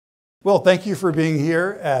Well, thank you for being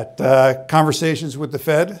here at Conversations with the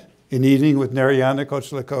Fed, an evening with Narayana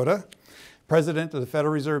Kocherlakota, President of the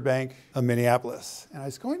Federal Reserve Bank of Minneapolis. And I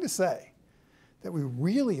was going to say that we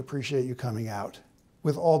really appreciate you coming out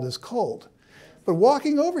with all this cold. But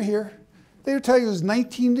walking over here, they would tell you it was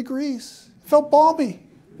 19 degrees. It felt balmy,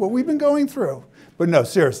 what we've been going through. But no,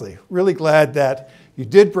 seriously, really glad that you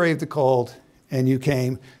did brave the cold and you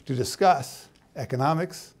came to discuss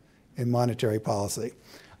economics and monetary policy.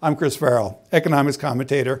 I'm Chris Farrell, economics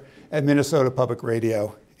commentator at Minnesota Public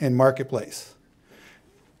Radio and Marketplace.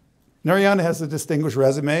 Narayana has a distinguished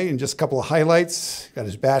resume and just a couple of highlights. Got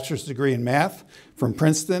his bachelor's degree in math from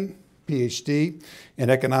Princeton, PhD in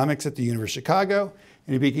economics at the University of Chicago,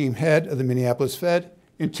 and he became head of the Minneapolis Fed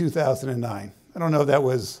in 2009. I don't know if that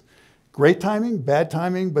was great timing, bad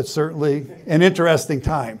timing, but certainly an interesting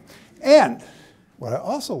time. And what I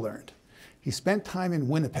also learned, he spent time in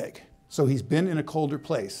Winnipeg. So he's been in a colder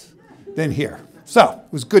place than here. So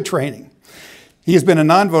it was good training. He has been a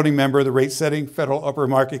non-voting member of the rate-setting Federal Upper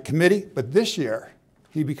Market Committee, but this year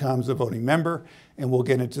he becomes a voting member, and we'll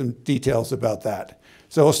get into some details about that.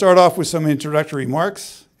 So we'll start off with some introductory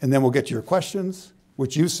remarks, and then we'll get to your questions,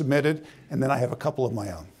 which you submitted, and then I have a couple of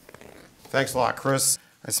my own. Thanks a lot, Chris.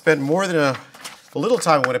 I spent more than a little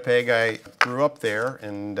time in Winnipeg. I grew up there,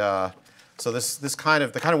 and so the kind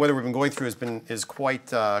of weather we've been going through is quite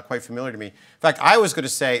familiar to me. In fact, I was going to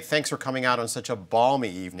say thanks for coming out on such a balmy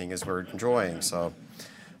evening as we're enjoying. So,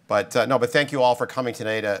 but thank you all for coming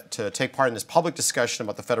today to take part in this public discussion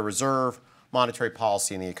about the Federal Reserve, monetary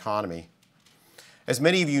policy, and the economy. As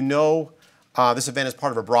many of you know, this event is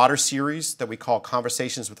part of a broader series that we call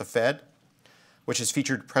Conversations with the Fed, which has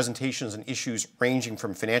featured presentations on issues ranging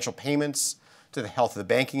from financial payments to the health of the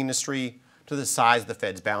banking industry to the size of the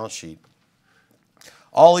Fed's balance sheet.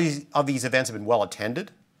 All of these events have been well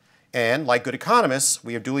attended, and like good economists,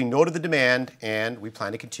 we have duly noted the demand, and we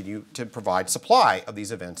plan to continue to provide supply of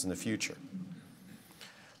these events in the future.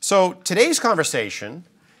 So today's conversation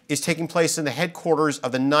is taking place in the headquarters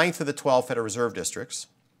of the 9th of the 12 Federal Reserve Districts.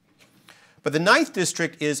 But the 9th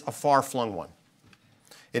District is a far-flung one.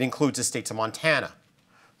 It includes the states of Montana,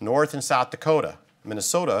 North and South Dakota,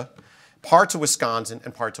 Minnesota, parts of Wisconsin,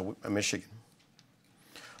 and parts of Michigan.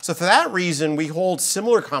 So for that reason, we hold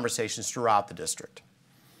similar conversations throughout the district.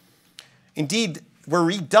 Indeed, we're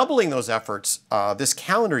redoubling those efforts this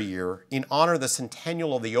calendar year in honor of the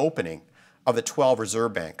centennial of the opening of the 12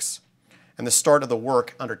 reserve banks and the start of the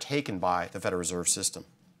work undertaken by the Federal Reserve System.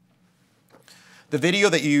 The video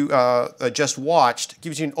that you just watched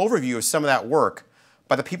gives you an overview of some of that work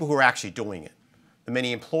by the people who are actually doing it, the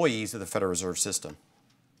many employees of the Federal Reserve System.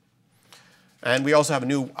 And we also have a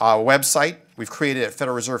new website we've created at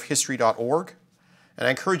federalreservehistory.org. And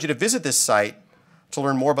I encourage you to visit this site to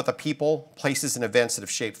learn more about the people, places, and events that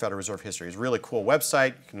have shaped Federal Reserve history. It's a really cool website.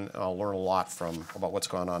 You can learn a lot about what's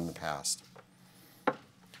gone on in the past.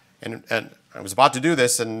 And I was about to do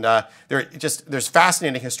this, and there's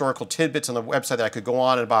fascinating historical tidbits on the website that I could go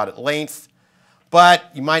on about at length.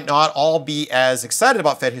 But you might not all be as excited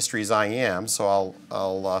about Fed history as I am, so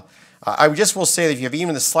I just will say that if you have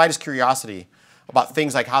even the slightest curiosity about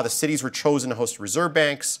things like how the cities were chosen to host reserve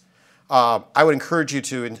banks, I would encourage you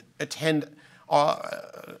to attend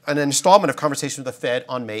an installment of Conversation with the Fed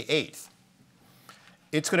on May 8th.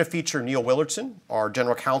 It's going to feature Neil Willardson, our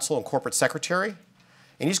General Counsel and Corporate Secretary,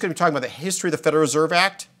 and he's going to be talking about the history of the Federal Reserve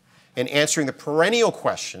Act and answering the perennial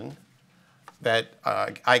question that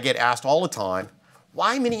I get asked all the time,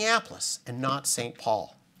 why Minneapolis and not St.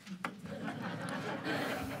 Paul?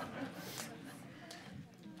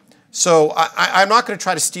 So I'm not going to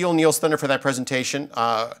try to steal Neil's thunder for that presentation.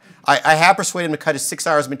 I have persuaded him to cut his 6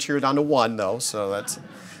 hours of material down to 1, though. So that's.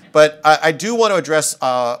 But I do want to address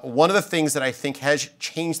one of the things that I think has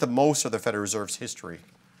changed the most of the Federal Reserve's history,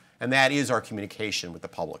 and that is our communication with the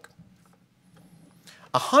public.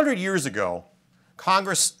 100 years ago,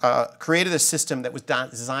 Congress created a system that was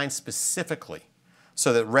designed specifically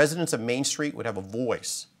so that residents of Main Street would have a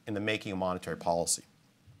voice in the making of monetary policy.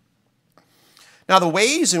 Now, the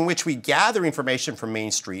ways in which we gather information from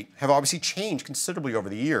Main Street have obviously changed considerably over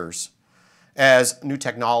the years as new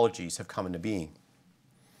technologies have come into being.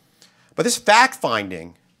 But this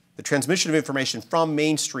fact-finding, the transmission of information from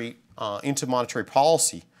Main Street into monetary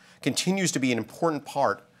policy, continues to be an important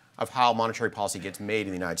part of how monetary policy gets made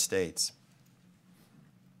in the United States.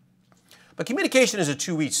 But communication is a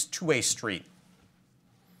two-way street.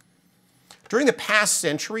 During the past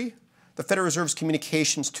century, the Federal Reserve's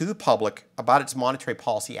communications to the public about its monetary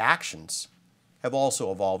policy actions have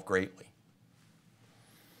also evolved greatly.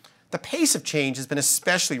 The pace of change has been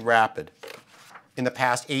especially rapid in the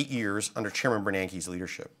past 8 years under Chairman Bernanke's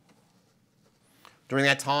leadership. During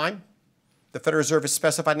that time, the Federal Reserve has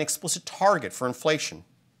specified an explicit target for inflation,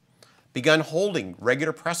 begun holding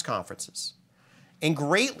regular press conferences, and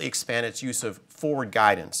greatly expanded its use of forward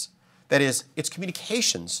guidance, that is, its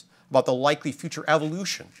communications about the likely future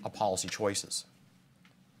evolution of policy choices.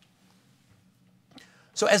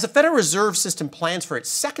 So as the Federal Reserve System plans for its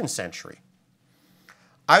second century,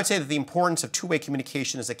 I would say that the importance of two-way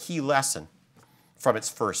communication is a key lesson from its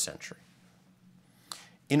first century.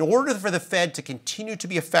 In order for the Fed to continue to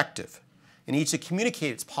be effective, it needs to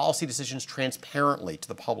communicate its policy decisions transparently to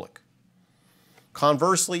the public.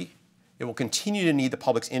 Conversely, it will continue to need the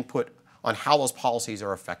public's input on how those policies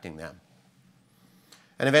are affecting them.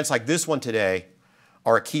 And events like this one today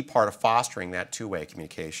are a key part of fostering that two-way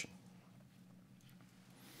communication.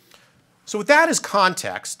 So with that as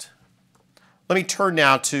context, let me turn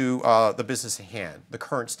now to the business at hand, the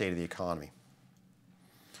current state of the economy.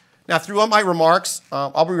 Now, throughout my remarks,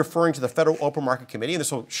 I'll be referring to the Federal Open Market Committee, and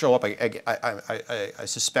this will show up, I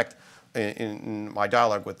suspect, in my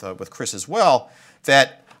dialogue with Chris as well,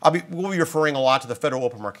 that we'll be referring a lot to the Federal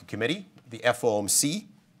Open Market Committee, the FOMC.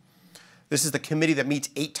 This is the committee that meets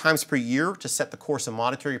 8 times per year to set the course of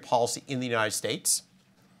monetary policy in the United States.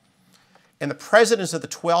 And the presidents of the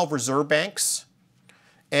 12 reserve banks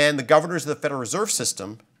and the governors of the Federal Reserve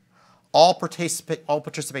System all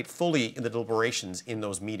participate fully in the deliberations in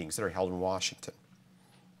those meetings that are held in Washington.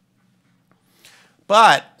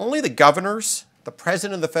 But only the governors, the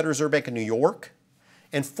president of the Federal Reserve Bank of New York,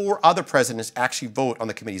 and 4 other presidents actually vote on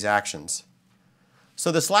the committee's actions.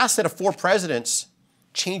 So this last set of 4 presidents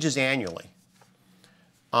changes annually.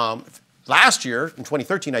 Last year, in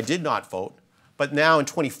 2013, I did not vote, but now in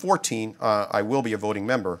 2014, I will be a voting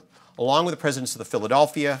member, along with the presidents of the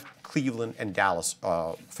Philadelphia, Cleveland, and Dallas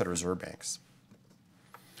Federal Reserve Banks.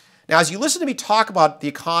 Now, as you listen to me talk about the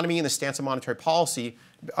economy and the stance of monetary policy,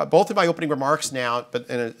 both in my opening remarks now, but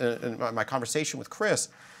in my conversation with Chris,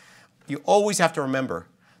 you always have to remember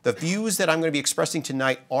the views that I'm going to be expressing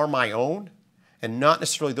tonight are my own and not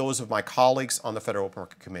necessarily those of my colleagues on the Federal Open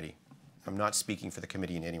Market Committee. I'm not speaking for the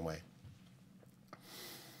committee in any way.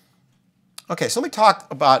 Okay, so let me talk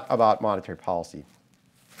about monetary policy.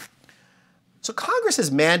 So Congress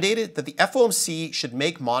has mandated that the FOMC should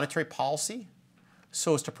make monetary policy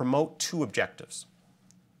so as to promote 2 objectives: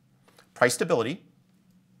 price stability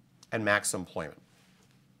and maximum employment.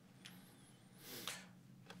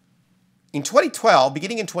 In 2012,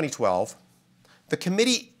 beginning in 2012, the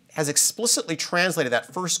committee has explicitly translated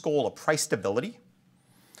that first goal of price stability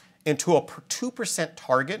into a 2%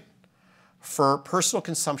 target for personal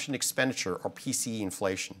consumption expenditure, or PCE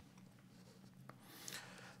inflation.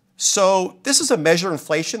 So this is a measure of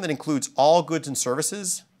inflation that includes all goods and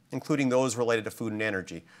services, including those related to food and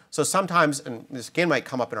energy. So sometimes, and this again might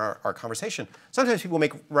come up in our conversation, sometimes people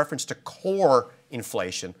make reference to core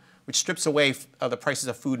inflation, which strips away the prices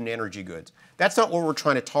of food and energy goods. That's not what we're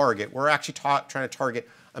trying to target. We're actually trying to target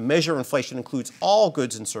a measure of inflation that includes all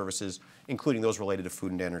goods and services, including those related to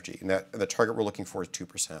food and energy. And the target we're looking for is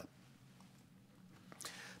 2%.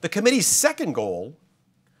 The committee's second goal,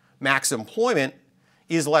 maximum employment,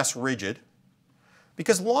 is less rigid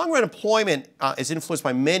because long-run employment is influenced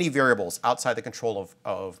by many variables outside the control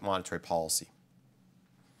of monetary policy.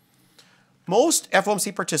 Most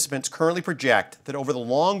FOMC participants currently project that over the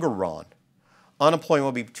longer run, unemployment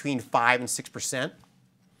will be between 5 and 6%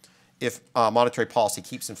 if monetary policy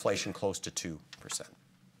keeps inflation close to 2%.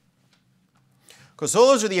 Because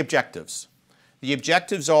those are the objectives. The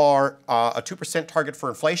objectives are a 2% target for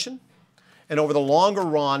inflation, and over the longer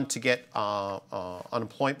run to get the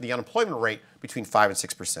unemployment rate between 5 and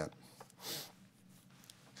 6%.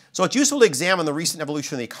 So it's useful to examine the recent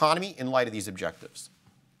evolution of the economy in light of these objectives.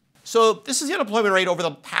 So this is the unemployment rate over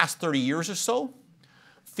the past 30 years or so.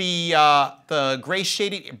 The gray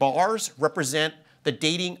shaded bars represent the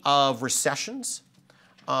dating of recessions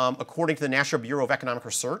according to the National Bureau of Economic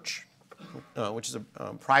Research, which is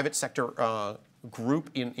a private sector group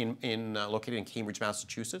located in Cambridge,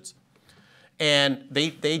 Massachusetts. And they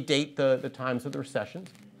date the times of the recessions.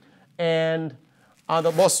 And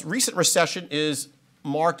the most recent recession is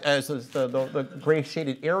marked as the gray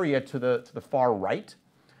shaded area to the far right.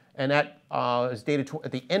 And that is dated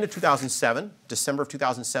at the end of 2007, December of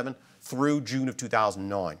 2007, through June of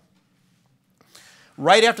 2009.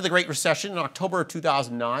 Right after the Great Recession in October of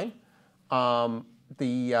 2009,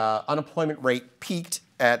 the unemployment rate peaked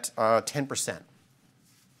at 10%.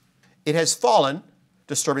 It has fallen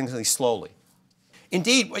disturbingly slowly.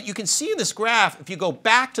 Indeed, what you can see in this graph, if you go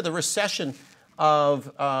back to the recession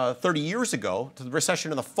of 30 years ago, to the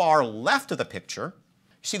recession on the far left of the picture,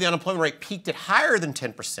 you see the unemployment rate peaked at higher than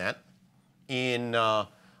 10% in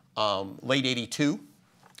late 82,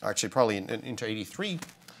 actually probably into 83,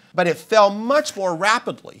 but it fell much more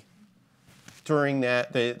rapidly during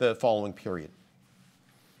the following period.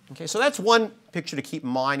 Okay, so that's one picture to keep in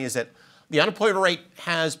mind, is that the unemployment rate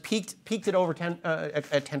has peaked at over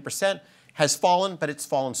 10%, has fallen, but it's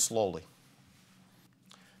fallen slowly.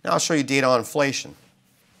 Now I'll show you data on inflation.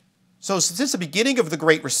 So since the beginning of the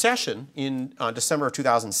Great Recession in December of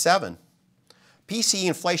 2007, PCE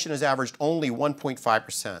inflation has averaged only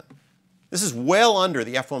 1.5%. This is well under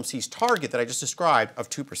the FOMC's target that I just described of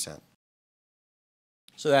 2%.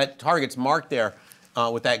 So that target's marked there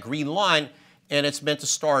with that green line, and it's meant to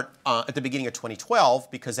start at the beginning of 2012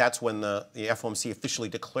 because that's when the FOMC officially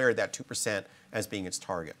declared that 2% as being its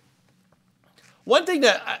target. One thing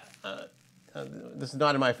that, this is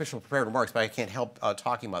not in my official prepared remarks, but I can't help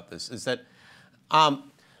talking about this, is that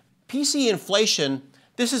PCE inflation,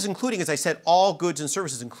 this is including, as I said, all goods and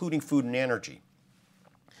services, including food and energy.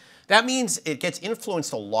 That means it gets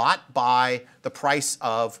influenced a lot by the price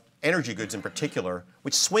of energy goods in particular,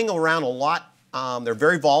 which swing around a lot. They're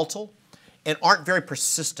very volatile and aren't very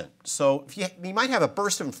persistent. So if you might have a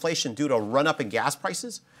burst of inflation due to a run-up in gas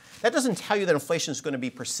prices. That doesn't tell you that inflation is going to be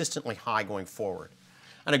persistently high going forward.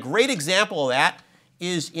 And a great example of that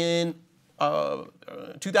is in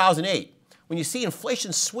 2008. When you see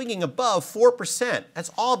inflation swinging above 4%,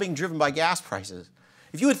 that's all being driven by gas prices.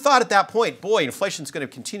 If you had thought at that point, boy, inflation is going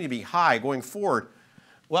to continue to be high going forward,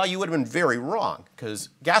 well, you would have been very wrong, because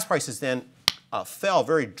gas prices then fell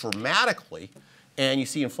very dramatically, and you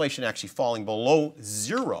see inflation actually falling below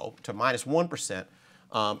 0 to minus 1%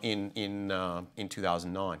 in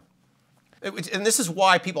 2009. And this is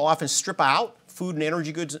why people often strip out food and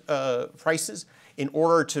energy goods prices in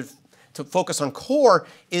order to focus on core,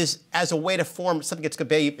 is as a way to form something that's going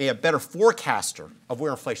to be a better forecaster of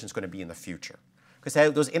where inflation is going to be in the future.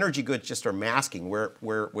 Because those energy goods just are masking where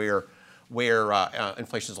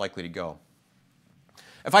inflation is likely to go.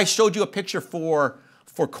 If I showed you a picture for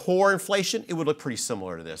core inflation, it would look pretty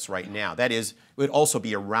similar to this right now. That is, it would also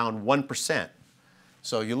be around 1%.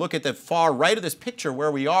 So you look at the far right of this picture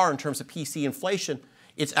where we are in terms of PC inflation,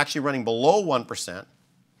 it's actually running below 1%.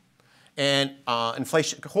 And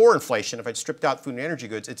core inflation, if I'd stripped out food and energy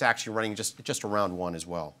goods, it's actually running just around 1 as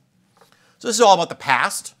well. So this is all about the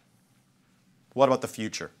past. What about the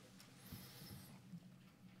future?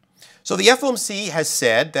 So the FOMC has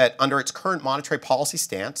said that under its current monetary policy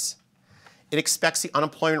stance, it expects the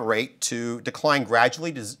unemployment rate to decline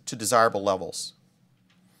gradually to desirable levels.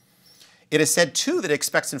 It has said, too, that it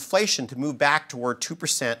expects inflation to move back toward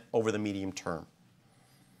 2% over the medium term.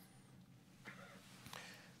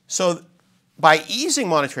 So by easing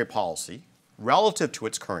monetary policy relative to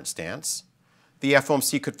its current stance, the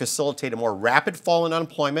FOMC could facilitate a more rapid fall in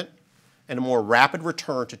unemployment and a more rapid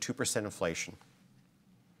return to 2% inflation.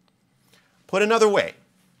 Put another way,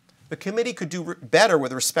 the committee could do better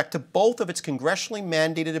with respect to both of its congressionally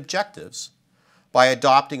mandated objectives by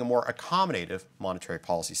adopting a more accommodative monetary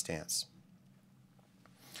policy stance.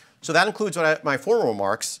 So that includes my formal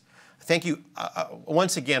remarks. Thank you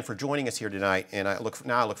once again for joining us here tonight, and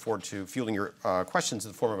now I look forward to fielding your questions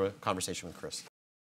in the form of a conversation with Chris.